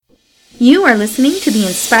You are listening to the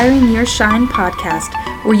Inspiring Your Shine podcast,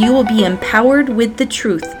 where you will be empowered with the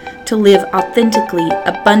truth to live authentically,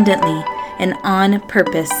 abundantly, and on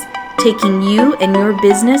purpose, taking you and your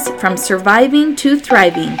business from surviving to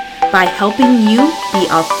thriving by helping you be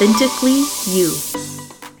authentically you.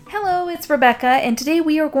 Hello, it's Rebecca, and today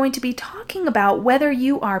we are going to be talking about whether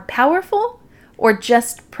you are powerful or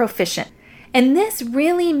just proficient. And this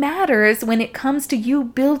really matters when it comes to you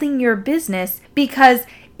building your business, because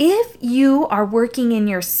if you are working in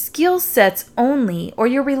your skill sets only, or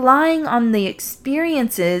you're relying on the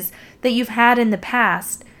experiences that you've had in the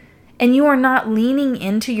past, and you are not leaning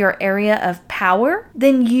into your area of power,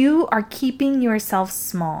 then you are keeping yourself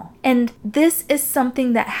small. And this is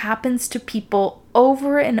something that happens to people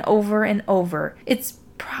over and over and over. It's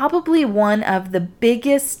probably one of the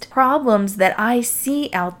biggest problems that I see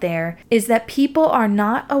out there is that people are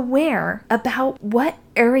not aware about what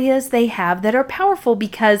areas they have that are powerful,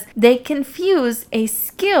 because they confuse a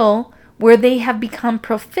skill where they have become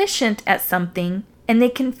proficient at something, and they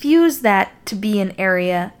confuse that to be an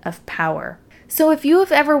area of power. So if you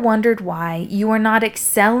have ever wondered why you are not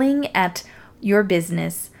excelling at your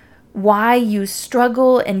business, why you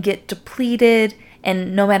struggle and get depleted,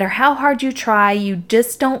 and no matter how hard you try, you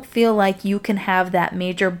just don't feel like you can have that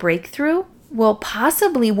major breakthrough, well,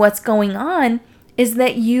 possibly what's going on is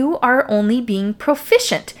that you are only being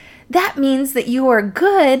proficient. That means that you are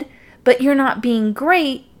good, but you're not being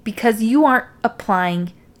great because you aren't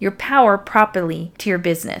applying your power properly to your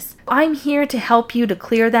business. I'm here to help you to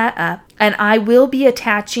clear that up, and I will be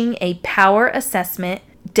attaching a power assessment.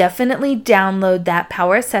 Definitely download that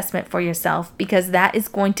power assessment for yourself, because that is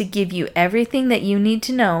going to give you everything that you need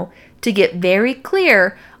to know to get very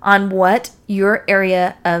clear on what your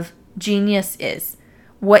area of genius is,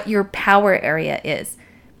 what your power area is.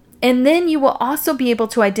 And then you will also be able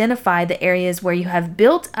to identify the areas where you have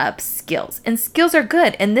built up skills. And skills are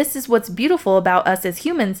good. And this is what's beautiful about us as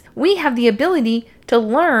humans. We have the ability to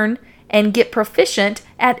learn and get proficient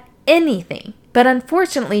at anything. But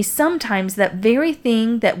unfortunately, sometimes that very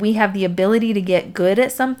thing that we have the ability to get good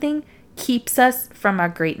at something keeps us from our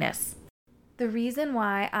greatness. The reason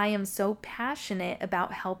why I am so passionate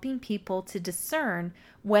about helping people to discern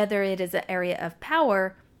whether it is an area of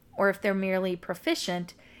power or if they're merely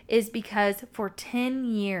proficient is because for 10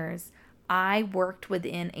 years, I worked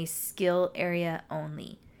within a skill area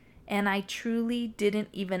only. And I truly didn't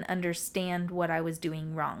even understand what I was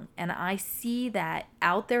doing wrong. And I see that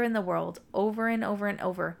out there in the world over and over and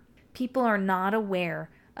over. People are not aware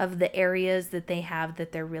of the areas that they have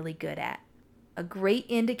that they're really good at. A great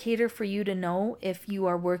indicator for you to know if you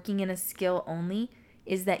are working in a skill only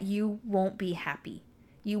is that you won't be happy.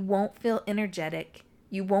 You won't feel energetic.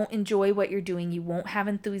 You won't enjoy what you're doing. You won't have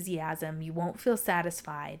enthusiasm. You won't feel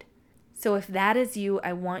satisfied. So if that is you,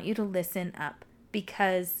 I want you to listen up,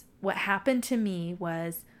 because what happened to me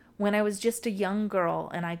was when I was just a young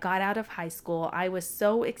girl and I got out of high school, I was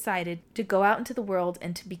so excited to go out into the world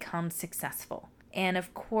and to become successful. And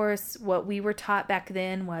of course, what we were taught back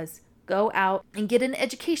then was go out and get an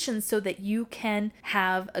education so that you can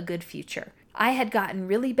have a good future. I had gotten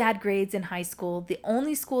really bad grades in high school. The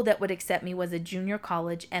only school that would accept me was a junior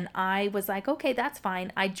college, and I was like, okay, that's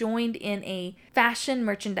fine. I joined in a fashion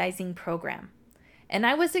merchandising program. And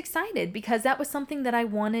I was excited because that was something that I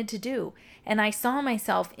wanted to do. And I saw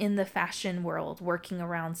myself in the fashion world working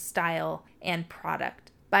around style and product.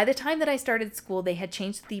 By the time that I started school, they had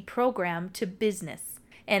changed the program to business.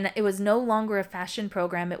 And it was no longer a fashion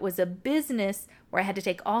program. It was a business where I had to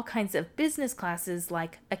take all kinds of business classes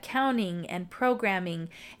like accounting and programming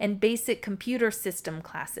and basic computer system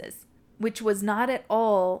classes, which was not at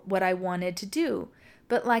all what I wanted to do.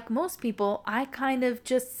 But like most people, I kind of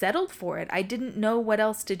just settled for it. I didn't know what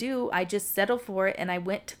else to do. I just settled for it, and I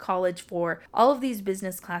went to college for all of these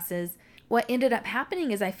business classes. What ended up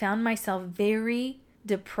happening is I found myself very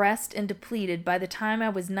depressed and depleted. By the time I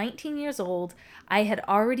was 19 years old, I had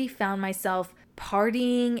already found myself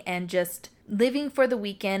partying and just living for the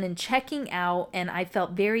weekend and checking out, and I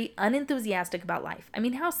felt very unenthusiastic about life. I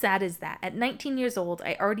mean, how sad is that? At 19 years old,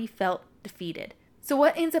 I already felt defeated. So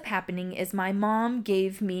what ends up happening is my mom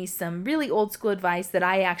gave me some really old school advice that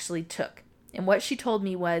I actually took. And what she told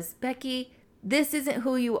me was, Becky, this isn't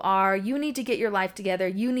who you are. You need to get your life together.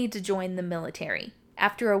 You need to join the military.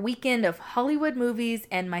 After a weekend of Hollywood movies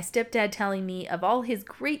and my stepdad telling me of all his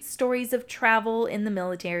great stories of travel in the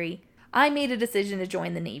military, I made a decision to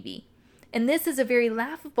join the Navy. And this is a very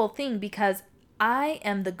laughable thing because I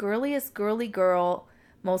am the girliest girly girl,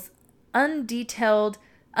 most undetailed,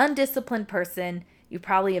 undisciplined person you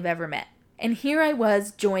probably have ever met. And here I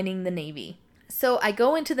was joining the Navy. So I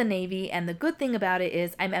go into the Navy, and the good thing about it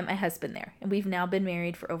is I met my husband there, and we've now been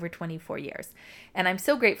married for over 24 years. And I'm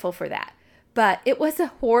so grateful for that. But it was a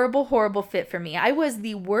horrible, horrible fit for me. I was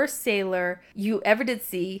the worst sailor you ever did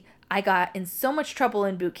see. I got in so much trouble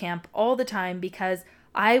in boot camp all the time because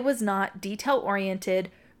I was not detail-oriented,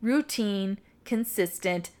 routine,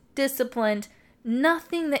 consistent, disciplined,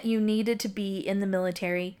 nothing that you needed to be in the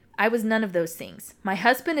military. I was none of those things. My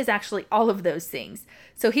husband is actually all of those things.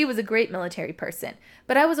 So he was a great military person.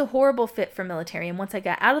 But I was a horrible fit for military. And once I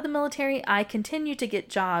got out of the military, I continued to get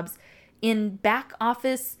jobs in back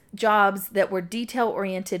office jobs that were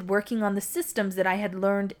detail-oriented, working on the systems that I had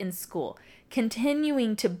learned in school,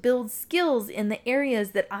 continuing to build skills in the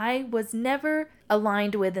areas that I was never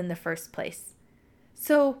aligned with in the first place.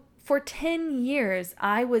 So for 10 years,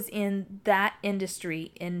 I was in that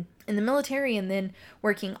industry, in the military, and then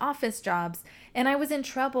working office jobs, and I was in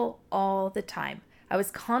trouble all the time. I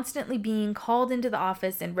was constantly being called into the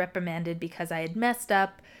office and reprimanded because I had messed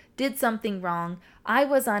up, did something wrong. I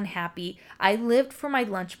was unhappy. I lived for my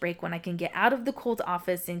lunch break when I can get out of the cold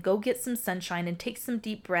office and go get some sunshine and take some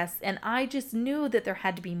deep breaths, and I just knew that there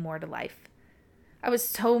had to be more to life. I was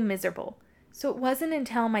so miserable. So it wasn't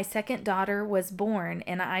until my second daughter was born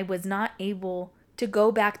and I was not able to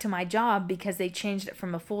go back to my job because they changed it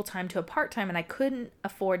from a full-time to a part-time and I couldn't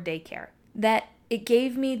afford daycare, that it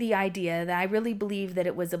gave me the idea, that I really believe that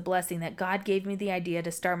it was a blessing, that God gave me the idea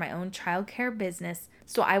to start my own childcare business.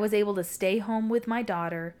 So I was able to stay home with my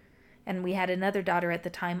daughter, and we had another daughter at the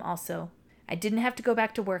time also. I didn't have to go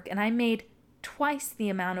back to work, and I made twice the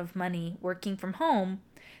amount of money working from home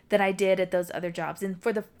that I did at those other jobs. And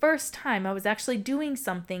for the first time, I was actually doing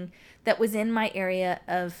something that was in my area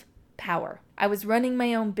of power. I was running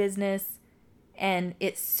my own business, and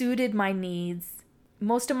it suited my needs.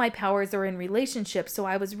 Most of my powers are in relationships, so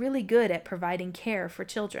I was really good at providing care for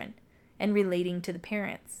children and relating to the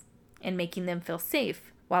parents and making them feel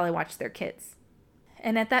safe while I watched their kids.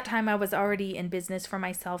 And at that time, I was already in business for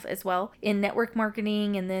myself as well, in network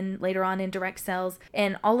marketing and then later on in direct sales.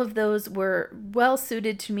 And all of those were well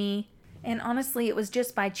suited to me. And honestly, it was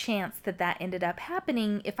just by chance that that ended up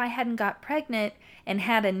happening. If I hadn't got pregnant and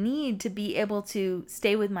had a need to be able to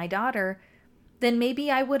stay with my daughter, then maybe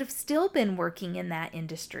I would have still been working in that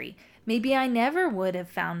industry. Maybe I never would have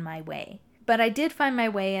found my way. But I did find my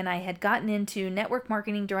way, and I had gotten into network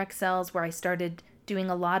marketing, direct sales, where I started doing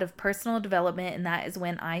a lot of personal development, and that is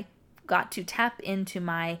when I got to tap into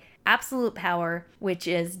my absolute power, which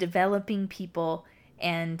is developing people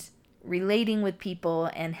and relating with people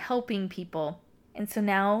and helping people. And so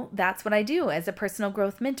now that's what I do as a personal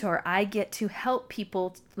growth mentor. I get to help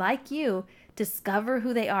people like you discover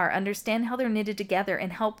who they are, understand how they're knitted together,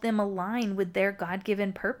 and help them align with their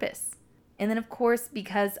God-given purpose. And then, of course,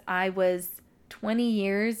 because I was 20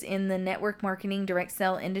 years in the network marketing direct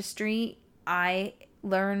sell industry, I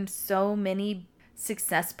learned so many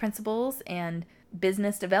success principles and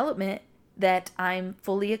business development that I'm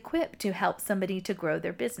fully equipped to help somebody to grow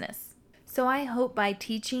their business. So I hope by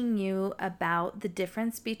teaching you about the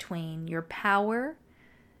difference between your power,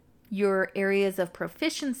 your areas of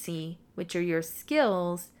proficiency, which are your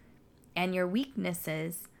skills, and your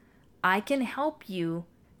weaknesses, I can help you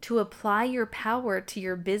to apply your power to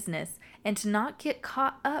your business and to not get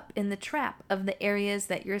caught up in the trap of the areas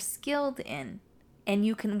that you're skilled in. And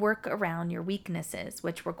you can work around your weaknesses,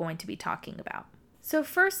 which we're going to be talking about. So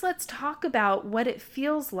first, let's talk about what it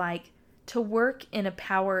feels like to work in a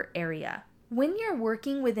power area. When you're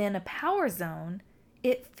working within a power zone,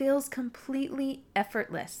 it feels completely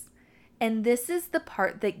effortless. And this is the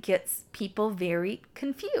part that gets people very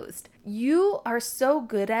confused. You are so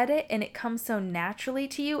good at it and it comes so naturally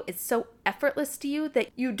to you. It's so effortless to you that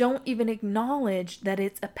you don't even acknowledge that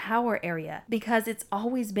it's a power area because it's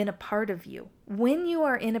always been a part of you. When you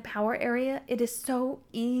are in a power area, it is so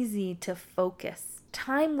easy to focus.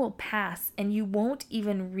 Time will pass and you won't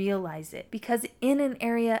even realize it because in an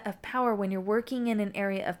area of power, when you're working in an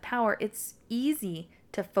area of power, it's easy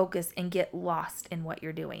to focus and get lost in what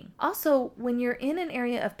you're doing. Also, when you're in an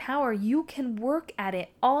area of power, you can work at it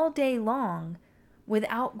all day long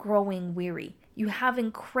without growing weary. You have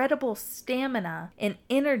incredible stamina and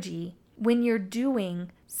energy when you're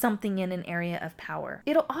doing something in an area of power.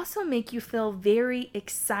 It'll also make you feel very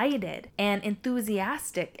excited and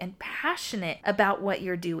enthusiastic and passionate about what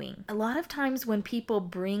you're doing. A lot of times when people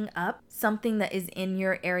bring up something that is in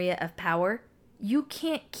your area of power, you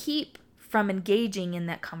can't keep from engaging in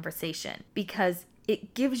that conversation because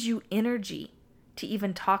it gives you energy to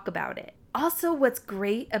even talk about it. Also, what's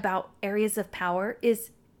great about areas of power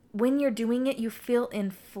is when you're doing it, you feel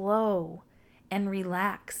in flow and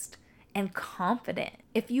relaxed and confident.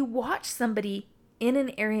 If you watch somebody in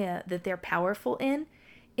an area that they're powerful in,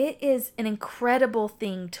 it is an incredible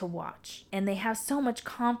thing to watch. And they have so much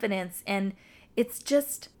confidence, and it's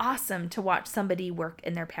just awesome to watch somebody work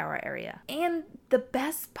in their power area. And the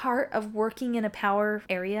best part of working in a power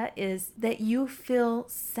area is that you feel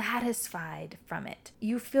satisfied from it.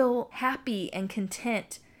 You feel happy and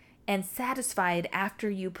content and satisfied after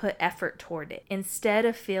you put effort toward it, instead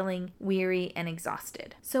of feeling weary and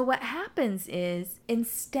exhausted. So what happens is,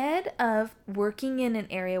 instead of working in an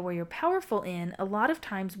area where you're powerful in, a lot of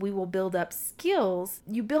times we will build up skills.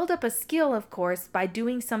 You build up a skill, of course, by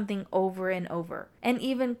doing something over and over. And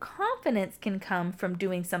even confidence can come from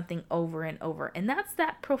doing something over and over. And that's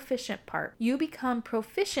that proficient part. You become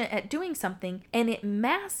proficient at doing something, and it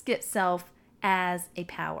masks itself as a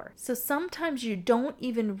power. So sometimes you don't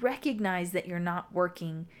even recognize that you're not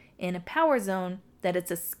working in a power zone, that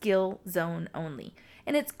it's a skill zone only.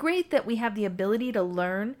 And it's great that we have the ability to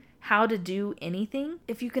learn how to do anything.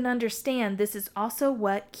 If you can understand, this is also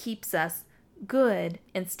what keeps us good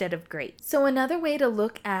instead of great. So another way to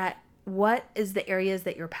look at what is the areas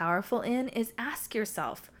that you're powerful in is ask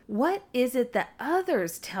yourself, what is it that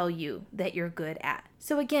others tell you that you're good at?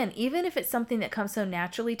 So again, even if it's something that comes so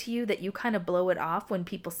naturally to you that you kind of blow it off when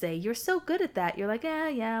people say, you're so good at that, you're like,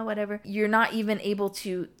 yeah, whatever. You're not even able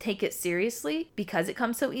to take it seriously because it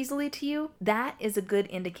comes so easily to you. That is a good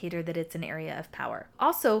indicator that it's an area of power.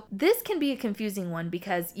 Also, this can be a confusing one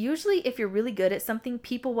because usually if you're really good at something,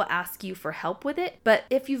 people will ask you for help with it. But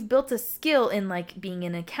if you've built a skill in like being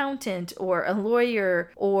an accountant or a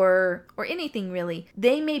lawyer or anything really,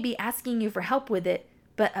 they may be asking you for help with it.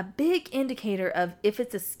 But a big indicator of if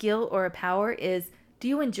it's a skill or a power is, do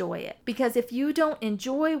you enjoy it? Because if you don't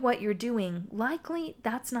enjoy what you're doing, likely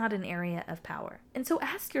that's not an area of power. And so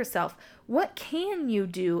ask yourself, what can you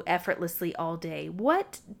do effortlessly all day?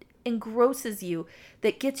 What engrosses you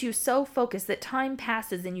that gets you so focused that time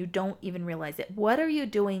passes and you don't even realize it? What are you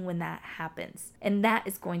doing when that happens? And that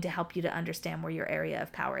is going to help you to understand where your area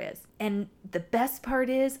of power is. And the best part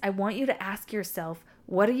is, I want you to ask yourself,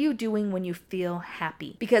 what are you doing when you feel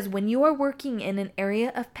happy? Because when you are working in an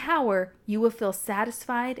area of power, you will feel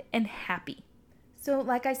satisfied and happy. So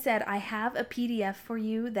like I said, I have a PDF for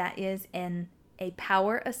you that is a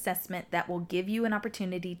power assessment that will give you an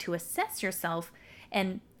opportunity to assess yourself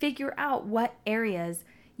and figure out what areas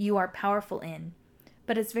you are powerful in.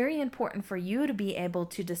 But it's very important for you to be able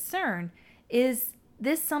to discern, is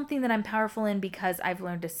this something that I'm powerful in because I've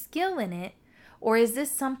learned a skill in it? Or is this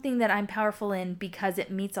something that I'm powerful in because it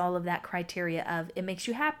meets all of that criteria of it makes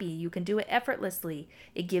you happy, you can do it effortlessly,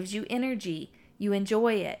 it gives you energy, you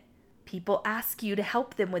enjoy it. People ask you to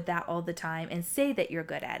help them with that all the time and say that you're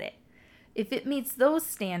good at it. If it meets those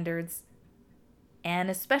standards, and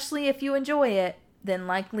especially if you enjoy it, then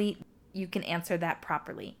likely you can answer that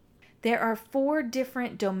properly. There are 4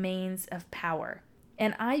 different domains of power,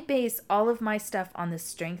 and I base all of my stuff on the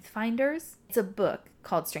Strength Finders. It's a book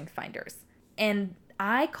called Strength Finders. And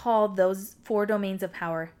I call those 4 domains of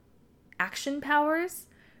power action powers,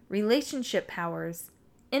 relationship powers,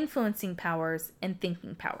 influencing powers, and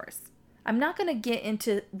thinking powers. I'm not going to get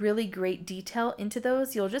into really great detail into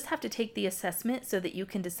those. You'll just have to take the assessment so that you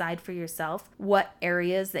can decide for yourself what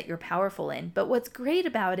areas that you're powerful in. But what's great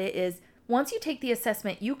about it is once you take the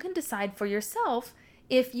assessment, you can decide for yourself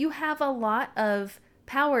if you have a lot of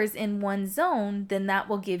powers in one zone, then that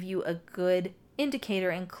will give you a good indicator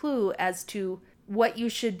and clue as to what you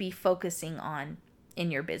should be focusing on in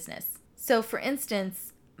your business. So for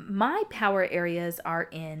instance, my power areas are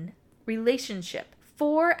in relationship.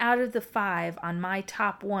 4 out of the 5 on my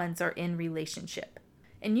top ones are in relationship.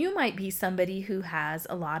 And you might be somebody who has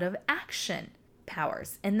a lot of action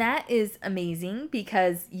powers. And that is amazing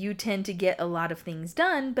because you tend to get a lot of things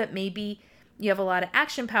done, but maybe you have a lot of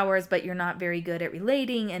action powers, but you're not very good at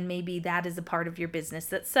relating, and maybe that is a part of your business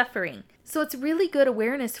that's suffering. So it's really good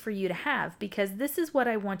awareness for you to have, because this is what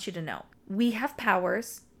I want you to know. We have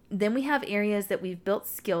powers, then we have areas that we've built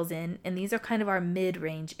skills in, and these are kind of our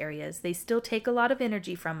mid-range areas. They still take a lot of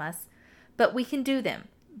energy from us, but we can do them.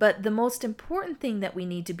 But the most important thing that we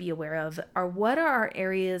need to be aware of are what are our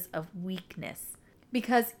areas of weakness.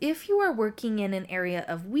 Because if you are working in an area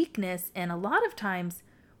of weakness, and a lot of times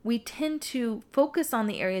we tend to focus on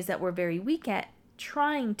the areas that we're very weak at,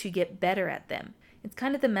 trying to get better at them. It's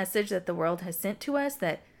kind of the message that the world has sent to us,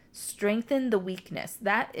 that strengthen the weakness.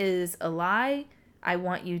 That is a lie. I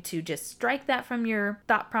want you to just strike that from your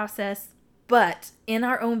thought process. But in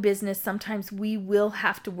our own business, sometimes we will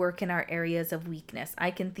have to work in our areas of weakness. I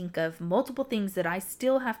can think of multiple things that I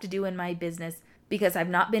still have to do in my business because I've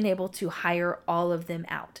not been able to hire all of them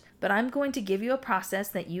out. but I'm going to give you a process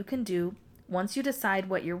that you can do. Once you decide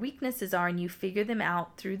what your weaknesses are and you figure them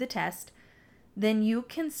out through the test, then you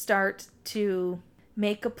can start to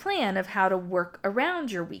make a plan of how to work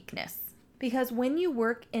around your weakness. Because when you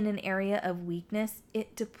work in an area of weakness,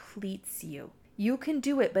 it depletes you. You can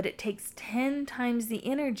do it, but it takes 10 times the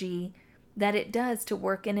energy that it does to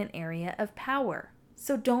work in an area of power.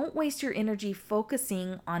 So don't waste your energy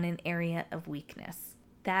focusing on an area of weakness.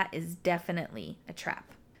 That is definitely a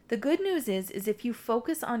trap. The good news is if you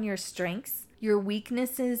focus on your strengths, your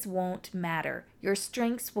weaknesses won't matter. Your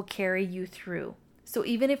strengths will carry you through. So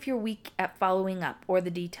even if you're weak at following up or the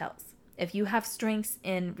details, if you have strengths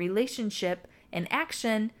in relationship and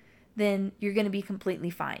action, then you're going to be completely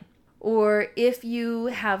fine. Or if you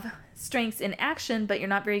have strengths in action, but you're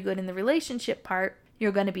not very good in the relationship part,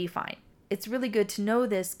 you're going to be fine. It's really good to know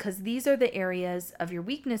this because these are the areas of your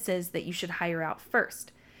weaknesses that you should hire out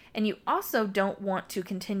first. And you also don't want to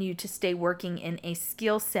continue to stay working in a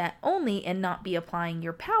skill set only and not be applying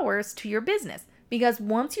your powers to your business. Because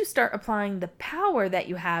once you start applying the power that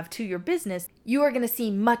you have to your business, you are going to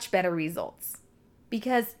see much better results.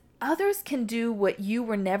 Because others can do what you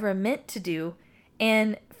were never meant to do.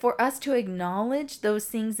 And for us to acknowledge those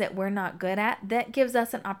things that we're not good at, that gives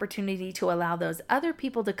us an opportunity to allow those other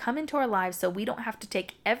people to come into our lives so we don't have to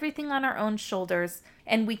take everything on our own shoulders,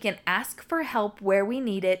 and we can ask for help where we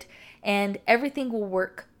need it, and everything will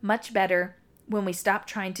work much better when we stop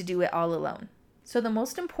trying to do it all alone. So the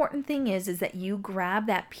most important thing is that you grab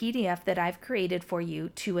that PDF that I've created for you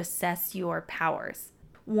to assess your powers.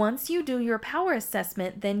 Once you do your power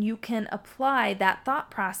assessment, then you can apply that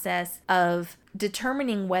thought process of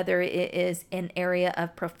determining whether it is an area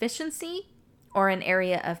of proficiency or an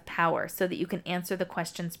area of power so that you can answer the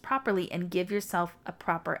questions properly and give yourself a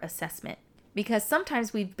proper assessment. Because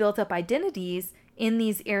sometimes we've built up identities in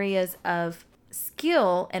these areas of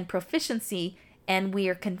skill and proficiency, and we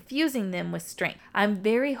are confusing them with strength. I'm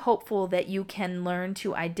very hopeful that you can learn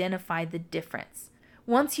to identify the difference.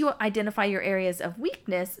 Once you identify your areas of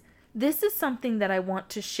weakness, this is something that I want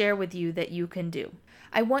to share with you that you can do.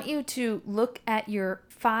 I want you to look at your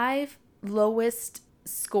 5 lowest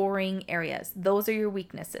scoring areas. Those are your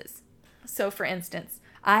weaknesses. So for instance,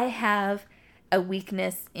 I have a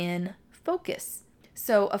weakness in focus.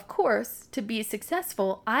 So of course, to be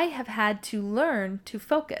successful, I have had to learn to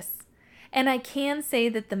focus. And I can say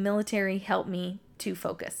that the military helped me to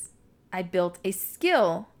focus. I built a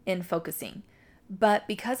skill in focusing. But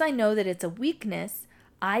because I know that it's a weakness,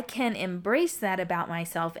 I can embrace that about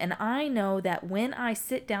myself, and I know that when I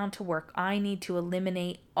sit down to work, I need to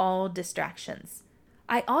eliminate all distractions.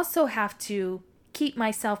 I also have to keep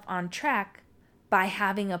myself on track by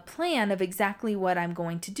having a plan of exactly what I'm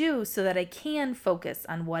going to do so that I can focus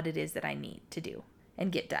on what it is that I need to do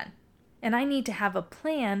and get done. And I need to have a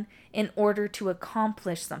plan in order to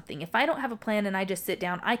accomplish something. If I don't have a plan and I just sit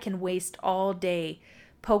down, I can waste all day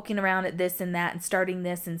poking around at this and that and starting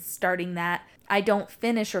this and starting that. I don't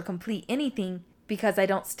finish or complete anything because I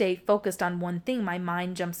don't stay focused on one thing. My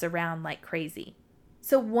mind jumps around like crazy.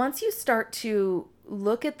 So once you start to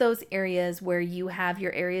look at those areas where you have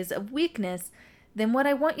your areas of weakness, then what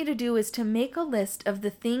I want you to do is to make a list of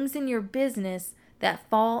the things in your business that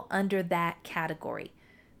fall under that category.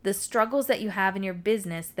 The struggles that you have in your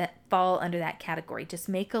business that fall under that category. Just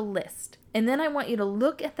make a list. And then I want you to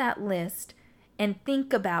look at that list and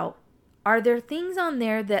think about, are there things on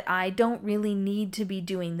there that I don't really need to be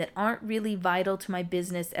doing, that aren't really vital to my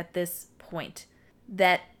business at this point,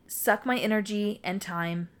 that suck my energy and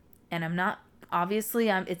time, and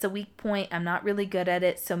it's a weak point, I'm not really good at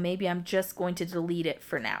it, so maybe I'm just going to delete it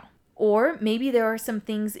for now. Or maybe there are some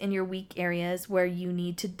things in your weak areas where you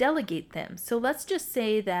need to delegate them. So let's just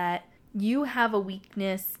say that you have a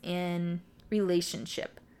weakness in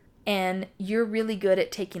relationship, and you're really good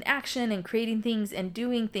at taking action and creating things and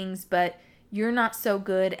doing things, but you're not so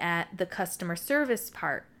good at the customer service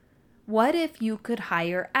part. What if you could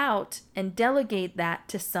hire out and delegate that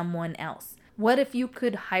to someone else? What if you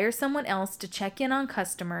could hire someone else to check in on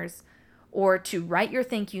customers, or to write your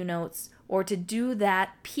thank you notes, or to do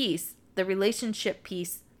that piece, the relationship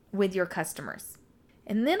piece with your customers?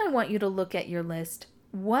 And then I want you to look at your list.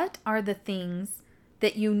 What are the things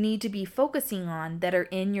that you need to be focusing on that are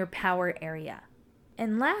in your power area?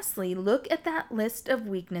 And lastly, look at that list of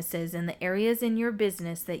weaknesses and the areas in your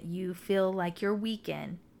business that you feel like you're weak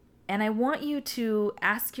in. And I want you to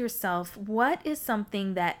ask yourself, what is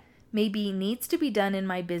something that maybe needs to be done in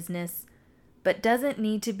my business, but doesn't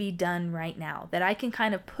need to be done right now, that I can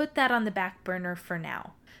kind of put that on the back burner for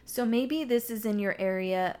now? So maybe this is in your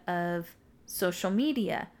area of social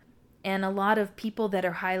media. And a lot of people that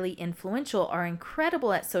are highly influential are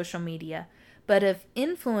incredible at social media. But if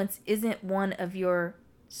influence isn't one of your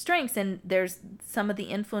strengths, and there's some of the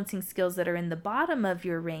influencing skills that are in the bottom of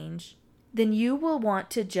your range, then you will want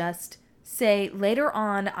to just say, later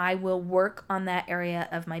on, I will work on that area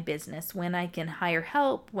of my business when I can hire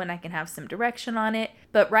help, when I can have some direction on it.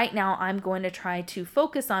 But right now, I'm going to try to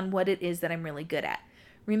focus on what it is that I'm really good at.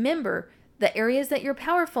 Remember, the areas that you're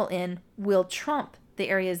powerful in will trump the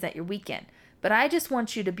areas that you're weak in. But I just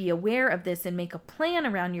want you to be aware of this and make a plan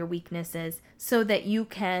around your weaknesses so that you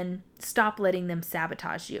can stop letting them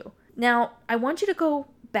sabotage you. Now, I want you to go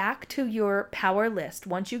back to your power list.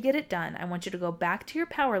 Once you get it done, I want you to go back to your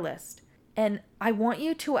power list. And I want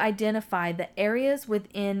you to identify the areas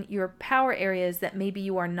within your power areas that maybe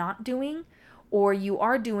you are not doing, or you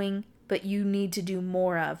are doing, but you need to do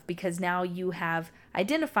more of, because now you have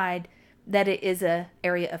identified that it is an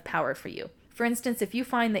area of power for you. For instance, if you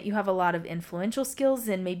find that you have a lot of influential skills,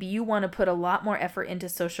 then maybe you want to put a lot more effort into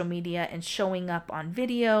social media and showing up on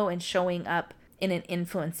video and showing up in an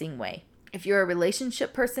influencing way. If you're a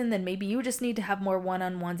relationship person, then maybe you just need to have more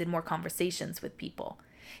one-on-ones and more conversations with people.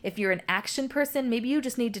 If you're an action person, maybe you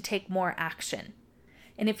just need to take more action.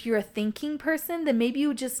 And if you're a thinking person, then maybe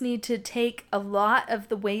you just need to take a lot of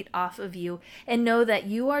the weight off of you and know that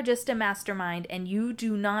you are just a mastermind and you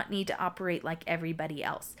do not need to operate like everybody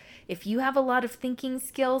else. If you have a lot of thinking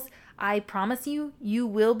skills, I promise you, you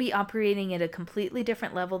will be operating at a completely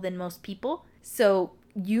different level than most people. So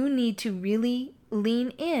you need to really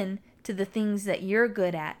lean in to the things that you're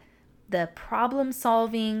good at, the problem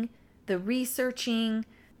solving, the researching,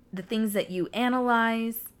 the things that you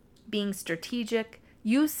analyze, being strategic.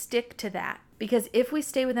 You stick to that, because if we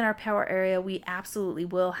stay within our power area, we absolutely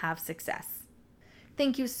will have success.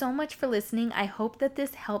 Thank you so much for listening. I hope that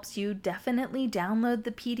this helps you. Definitely download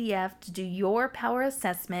the PDF to do your power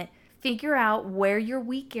assessment, figure out where your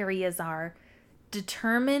weak areas are,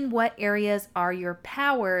 determine what areas are your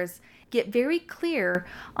powers, get very clear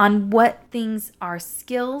on what things are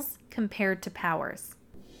skills compared to powers.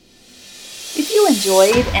 If you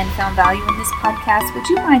enjoyed and found value in this podcast, would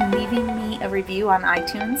you mind leaving me a review on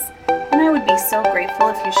iTunes? And I would be so grateful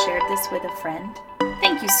if you shared this with a friend.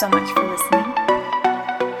 Thank you so much for listening.